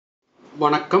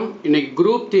வணக்கம். இன்னைக்கு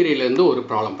குரூப் தியரியிலேருந்து ஒரு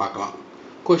ப்ராப்ளம் பார்க்கலாம்.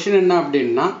 கொஷின் என்ன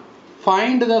அப்படின்னா,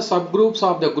 find the subgroups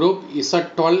of the group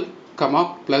Z12,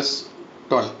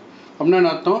 +12 அப்படின்னு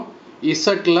அர்த்தம்.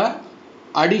 இசட்டில்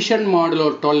அடிஷன் மாடுலோ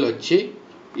 12 வச்சு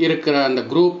இருக்கிற அந்த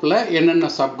குரூப்பில்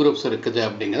என்னென்ன சப்குரூப்ஸ் இருக்குது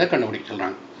அப்படிங்கிறத கண்டுபிடிக்க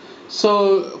சொல்கிறாங்க. ஸோ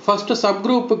ஃபஸ்ட்டு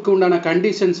சப்குரூப்புக்கு உண்டான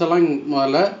கண்டிஷன்ஸ் எல்லாம்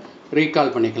முதல்ல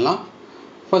ரீகால் பண்ணிக்கலாம்.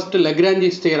 ஃபஸ்ட்டு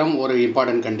லெக்ராஞ்சிஸ் தியரம் ஒரு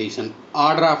important condition.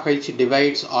 Order of H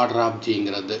divides order of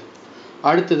Gங்கிறது.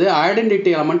 அடுத்தது ஐடென்டிட்டி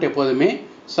எலமெண்ட் எப்போதுமே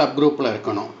சப்குரூப்பில்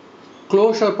இருக்கணும்,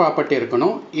 க்ளோஷர் ப்ராப்பர்ட்டி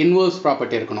இருக்கணும், இன்வர்ஸ்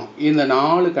ப்ராப்பர்ட்டி இருக்கணும். இந்த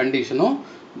 4 கண்டிஷனும்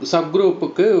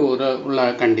சப்குரூப்புக்கு உள்ள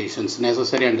கண்டிஷன்ஸ்,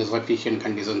 நெசசரி அண்ட் சஃபிஷியன்ட்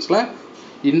கண்டிஷன்ஸில்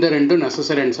இந்த ரெண்டும்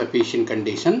necessary and sufficient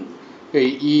condition.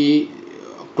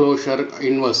 Closure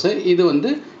inverse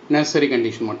இது நெசசரி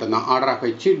கண்டிஷன் மட்டும்தான். Order of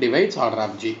H divides order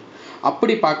of G.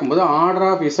 அப்படி பார்க்கும்போது ஆர்டர்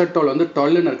ஆஃப் Z12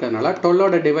 12ன்னு இருக்கிறதுனால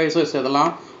 12ஓட டிவைசஸ்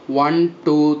எதெல்லாம் 1,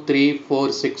 2, 3, 4,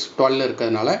 6, 12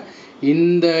 இருக்கிறதுனால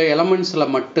இந்த எலமெண்ட்ஸில்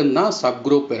மட்டும்தான்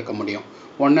சப்குரூப் இருக்க முடியும்.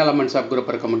 1 எலமெண்ட் சப்குரூப்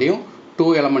இருக்க முடியும், 2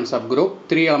 element subgroup,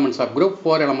 3 element subgroup,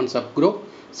 4 element subgroup,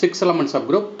 6 element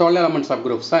subgroup, 12 element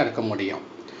subgroups தான் இருக்க முடியும்.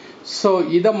 ஸோ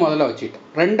இதை முதல்ல வச்சுட்டு,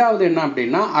 ரெண்டாவது என்ன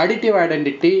அப்படின்னா, அடிட்டிவ்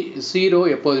ஐடென்டிட்டி 0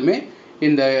 எப்போதுமே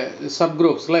இந்த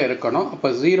சப்குரூப்ஸில் இருக்கணும். அப்போ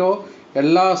 0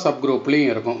 எல்லா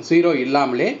சப்குரூப்லேயும் இருக்கும், 0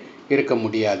 இல்லாமலே இருக்க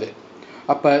முடியாது.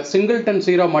 அப்போ சிங்கிள்டன்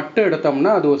 0 மட்டும்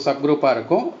எடுத்தோம்னா அது ஒரு சப்குரூப்பாக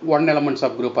இருக்கும், 1 எலமெண்ட்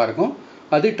சப்குரூப்பாக இருக்கும்.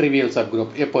 அது ட்ரிவியல்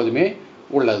சப்குரூப் எப்போதுமே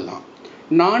உள்ளது தான்.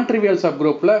 நான் ட்ரிவியல்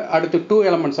சப்குரூப்பில் அடுத்து 2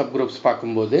 எலமெண்ட் சப்குரூப்ஸ்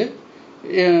பார்க்கும்போது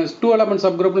 2 எலமெண்ட்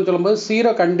சப்குரூப்னு சொல்லும்போது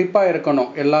 0 கண்டிப்பாக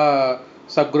இருக்கணும் எல்லா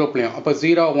சப்குரூப்லேயும். அப்போ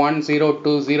 0, 1, 0,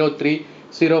 2, 0, 3,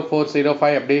 0, 4, 0,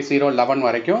 5 அப்படியே 0, 11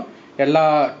 வரைக்கும் எல்லா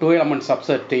 2 எலமெண்ட்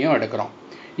சப்செட்டையும் எடுக்கிறோம்.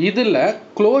 இதில்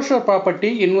க்ளோஷர் ப்ராப்பர்ட்டி,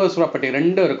 இன்வர்ஸ் ப்ராப்பர்ட்டி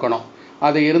ரெண்டும் இருக்கணும்.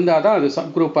 அது இருந்தால் தான் அது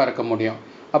சப்குரூப்பாக இருக்க முடியும்.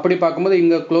 அப்படி பார்க்கும்போது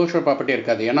இங்கே க்ளோஷர் ப்ராப்பர்ட்டி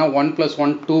இருக்காது, ஏன்னா 1 +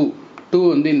 1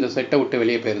 2 இந்த செட்டை விட்டு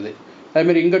வெளியே போயிடுது.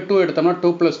 அதேமாதிரி இங்கே 2 எடுத்தோம்னா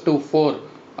 2 + 2 4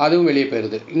 அதுவும் வெளியே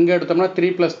போயிடுது. இங்கே எடுத்தோம்னா 3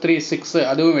 + 3 6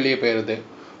 அதுவும் வெளியே போயிடுது.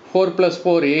 4 +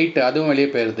 4 8 அதுவும் வெளியே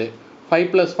போயிடுது.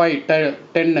 5 + 5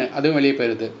 10 அதுவும் வெளியே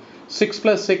போயிடுது. 6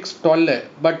 + 6 12.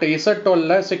 பட்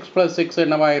Z12 6 + 6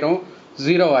 என்னவாயிரும்,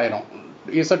 0 ஆயிரும்.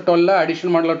 Z12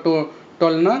 அடிஷன் மாடல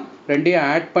 12னா ரெண்டையும்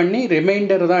ஆட் பண்ணி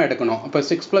ரிமைண்டர் தான் எடுக்கணும். அப்போ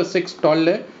 6 + 6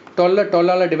 12,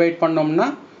 12ஆல் டிவைட் பண்ணோம்னா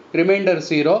ரிமைண்டர்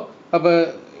 0. அப்போ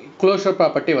க்ளோஷர்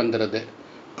ப்ராப்பர்ட்டி வந்துடுது.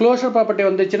 க்ளோஷர் ப்ராப்பர்ட்டி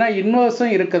வந்துச்சுன்னா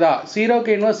இன்வர்ஸும் இருக்குதா,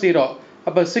 0க்கு இன்வர்ஸ் 0.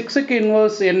 அப்போ 6க்கு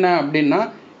இன்வர்ஸ் என்ன அப்படின்னா,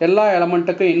 எல்லா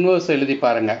எலமெண்ட்டுக்கும் இன்வர்ஸ் எழுதி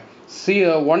பாருங்கள்.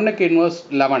 1க்கு இன்வர்ஸ்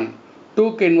 11,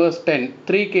 2க்கு இன்வர்ஸ் 10,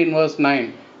 3க்கு இன்வர்ஸ் 9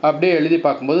 அப்படியே எழுதி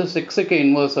பார்க்கும்போது 6க்கு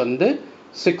இன்வர்ஸ்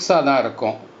 6ஆக தான்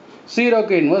இருக்கும்.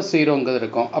 0க்கு இன்வர்ஸ் 0ங்கிறது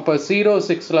இருக்கும். அப்போ 0,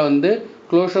 6ல்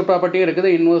க்ளோஷர் ப்ராப்பர்ட்டியும் இருக்குது,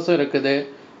 இன்வர்ஸும் இருக்குது,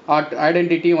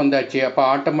 ஐடென்டிட்டியும் வந்தாச்சு. அப்போ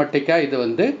ஆட்டோமேட்டிக்காக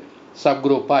இது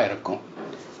சப்குரூப்பாக இருக்கும்.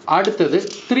 அடுத்தது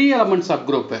 3 எலமெண்ட்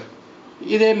சப்குரூப்பு.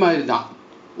 இதே மாதிரி தான்,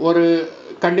 ஒரு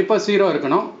கண்டிப்பாக 0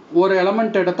 இருக்கணும், ஒரு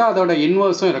எலமெண்ட் எடுத்தால் அதோட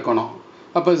இன்வர்ஸும் இருக்கணும்.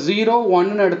 அப்போ 0,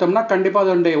 1ன்னு எடுத்தோம்னா கண்டிப்பாக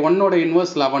அதோடைய 1ஓட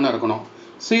இன்வர்ஸ் 11 இருக்கணும்.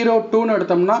 0, 2ன்னு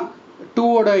எடுத்தோம்னா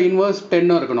 2ஓட இன்வர்ஸ்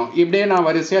 10 இருக்கணும். இப்படியே நான்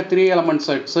வரிசையாக 3 எலமெண்ட்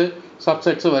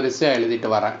சப்செட்ஸு வரிசையாக எழுதிட்டு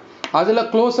வரேன். அதில்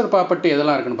க்ளோஷர் ப்ராப்பர்ட்டி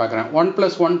எதெல்லாம் இருக்குன்னு பார்க்குறேன். 1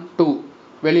 + 1 2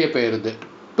 வெளியே போயிடுது,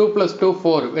 2 + 2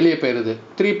 4 வெளியே போயிடுது,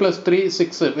 3 + 3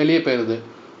 6 வெளியே போயிடுது,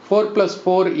 4 +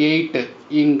 4 8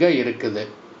 இங்கே இருக்குது.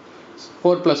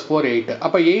 4 + 4 8.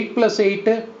 அப்போ 8 +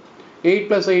 8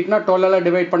 + 8னா 12ஆல்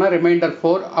டிவைட் பண்ணால் ரிமைண்டர்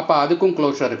 4. அப்போ அதுக்கும்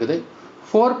க்ளோஷர் இருக்குது.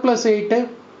 4 +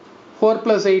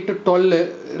 8 12,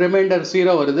 ரிமைண்டர்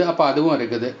 0 வருது. அப்போ அதுவும்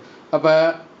இருக்குது. அப்போ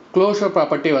க்ளோஷர்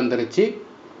ப்ராப்பர்ட்டி வந்துருச்சு,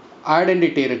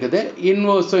 ஐடென்டிட்டி இருக்குது,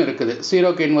 இன்வர்ஸும் இருக்குது.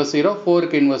 0க்கு இன்வர்ஸ் 0,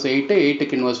 4க்கு இன்வர்ஸ் 8,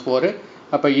 8க்கு இன்வர்ஸ் 4.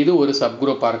 அப்போ இது ஒரு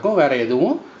சப்குரூப்பாக இருக்கும். வேறு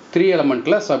எதுவும் 3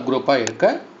 எலமெண்ட்டில் சப்குரூப்பாக இருக்க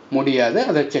முடியாது.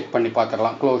 அதை செக் பண்ணி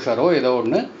பார்த்துடலாம். க்ளோஷரோ ஏதோ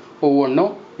ஒன்று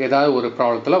ஒவ்வொன்றும் ஏதாவது ஒரு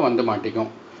ப்ராப்ளத்தில்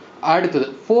மாட்டிக்கும். அடுத்தது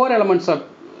 4 எலமெண்ட்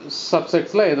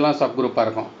சப்செட்ஸில் எதெல்லாம் சப்குரூப்பாக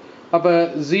இருக்கும். அப்போ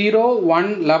 0, 1,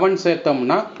 11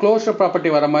 சேர்த்தோம்னா க்ளோஷர்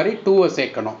ப்ராப்பர்ட்டி வர மாதிரி 2வை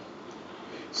சேர்க்கணும்.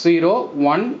 0,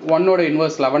 1, 1ஓட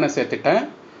இன்வர்ஸ் 11 சேர்த்துட்டேன்.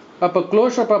 அப்போ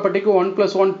க்ளோஷர் ப்ராப்பர்ட்டிக்கு 1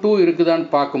 + 1 2 இருக்குதான்னு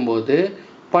பார்க்கும்போது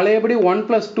பழையபடி 1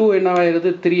 + 2 என்னவாயிருது,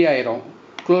 3 ஆயிரும்.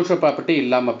 க்ளோஷர் ப்ராப்பர்ட்டி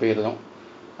இல்லாமல் போயிடும்.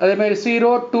 அதேமாதிரி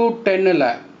 0, 2, 10ல்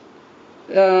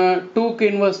 2க்கு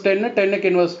இன்வர்ஸ் 10, 10க்கு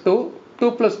இன்வர்ஸ் 2, 2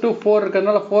 + 2 4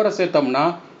 இருக்கிறதுனால 4ஐ சேர்த்தோம்னா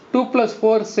 2 +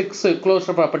 4 6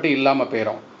 க்ளோஷர் ப்ராப்பர்ட்டி இல்லாமல்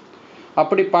போயிடும்.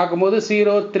 அப்படி பார்க்கும்போது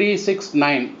 0, 3, 6,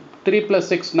 9, 3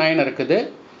 + 6 9 இருக்குது,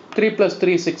 3 +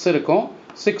 3 6 இருக்கும்,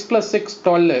 6 + 6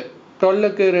 12,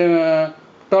 12க்கு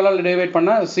 12ஆல் டிவைட்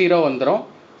பண்ணால் 0 வந்துடும்.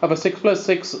 அப்போ 6 +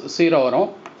 6 0 வரும்.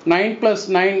 9 +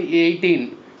 9 18,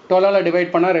 12ஆல்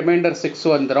டிவைட் பண்ணால் ரிமைண்டர் 6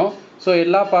 வந்துடும். ஸோ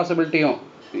எல்லா பாசிபிலிட்டியும்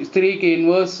 3க்கு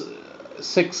inverse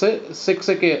 6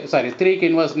 6க்கு sorry 3க்கு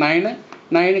inverse 9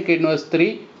 9க்கு inverse 3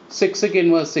 6க்கு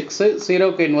inverse 6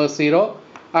 0க்கு இன்வர்ஸ் 0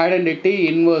 ஐடென்டிட்டி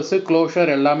இன்வர்ஸ்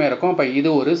க்ளோஷர் எல்லாமே இருக்கும். அப்போ இது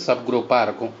ஒரு சப் குரூப்பாக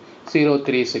இருக்கும் 0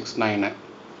 3 6 9.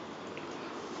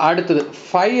 அடுத்தது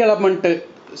 5 element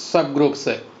sub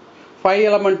groups. 5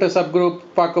 element sub group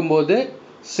பார்க்கும்போது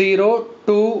 0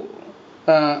 2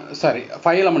 சாரி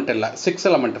 5 எலமெண்ட் இல்லை 6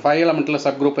 எலமெண்ட். 5 எலமெண்ட்டில்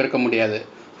சப் குரூப் இருக்க முடியாது.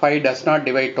 5 does not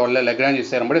divide 12 Lagrange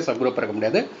சேரும்படி sub group இருக்க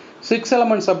முடியாது. 6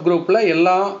 எலமெண்ட் சப் குரூப்பில்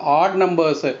எல்லா ஆட்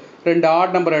நம்பர்ஸ், 2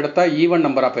 ஆட் நம்பர் எடுத்தால் ஈவன்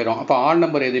நம்பராக போயிடும். அப்போ ஆட்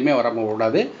நம்பர் எதுவுமே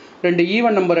வரக்கூடாது. 2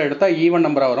 ஈவன் நம்பர் எடுத்தால் ஈவன்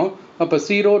நம்பராக வரும். அப்போ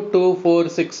 0 2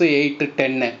 4 6 8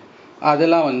 10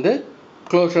 அதெல்லாம் வந்து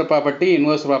க்ளோஷர் ப்ராப்பர்ட்டி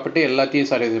இன்வர்ஸ் ப்ராப்பர்ட்டி எல்லாத்தையும்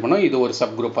சாட்டிஸ்ஃபை பண்ணும். இது ஒரு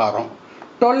சப் குரூப்பாக வரும்.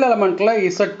 12 எலமெண்ட்டில்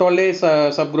Z12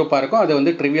 சப் குரூப்பாக இருக்கும். அது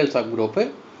வந்து ட்ரிவியல் சப் குரூப்பு.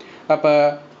 அப்போ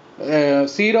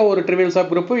 0 ஒரு trivial sub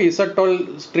group, Z12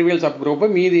 trivial sub group,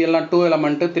 மீதி எல்லாம் 2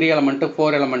 எலமெண்ட்டு 3 எலமெண்ட்டு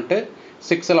 4 எலமெண்ட்டு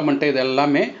 6 எலமெண்ட்டு இது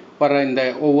எல்லாமே வர இந்த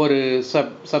ஒவ்வொரு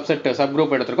சப்செட் சப்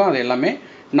குரூப் எடுத்திருக்கோம். அது எல்லாமே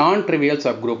நான் ட்ரிவியல்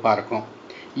சப் குரூப்பாக இருக்கும்.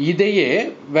 இதையே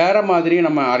வேறு மாதிரி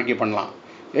நம்ம ஆர்கியூ பண்ணலாம்.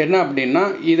 என்ன அப்படின்னா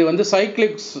இது வந்து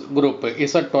சைக்ளிக்ஸ் குரூப்பு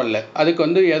Z12. அதுக்கு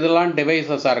வந்து எதெல்லாம்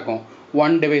டிவைசஸாக இருக்கும்,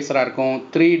 1 டிவைஸராக இருக்கும்,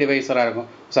 3 டிவைஸராக இருக்கும்,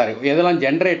 சாரி எதெல்லாம்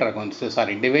ஜென்ரேட்டர் இருக்கும்,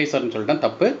 சாரி டிவைசர்னு சொல்லிட்டேன்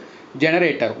தப்பு,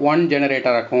 ஜெனரேட்டர் 1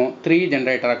 ஜெனரேட்டராக இருக்கும், 3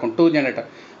 ஜெனரேட்டராக இருக்கும், 2 ஜெனரேட்டர்,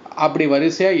 அப்படி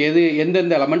வரிசையாக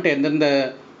எந்தெந்த எலமெண்ட் எந்தெந்த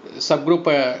சப்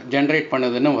குரூப்பை ஜென்ரேட்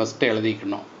பண்ணுதுன்னு ஃபஸ்ட்டு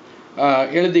எழுதிக்கணும்.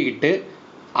 எழுதிக்கிட்டு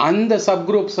அந்த சப்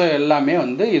குரூப்ஸ் எல்லாமே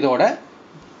வந்து இதோட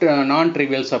நான்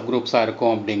ட்ரிவியல் சப் குரூப்ஸாக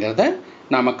இருக்கும் அப்படிங்கிறத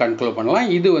நாம் கன்க்ளூட் பண்ணலாம்.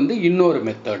 இது வந்து இன்னொரு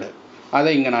மெத்தடு, அதை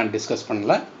இங்கே நான் டிஸ்கஸ்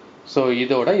பண்ணல. ஸோ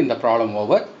இதோட இந்த ப்ராப்ளம்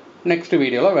ஓவர். நெக்ஸ்ட்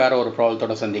வீடியோவில் வேறு ஒரு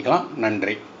ப்ராப்ளத்தோடு சந்திக்கலாம்.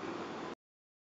 நன்றி.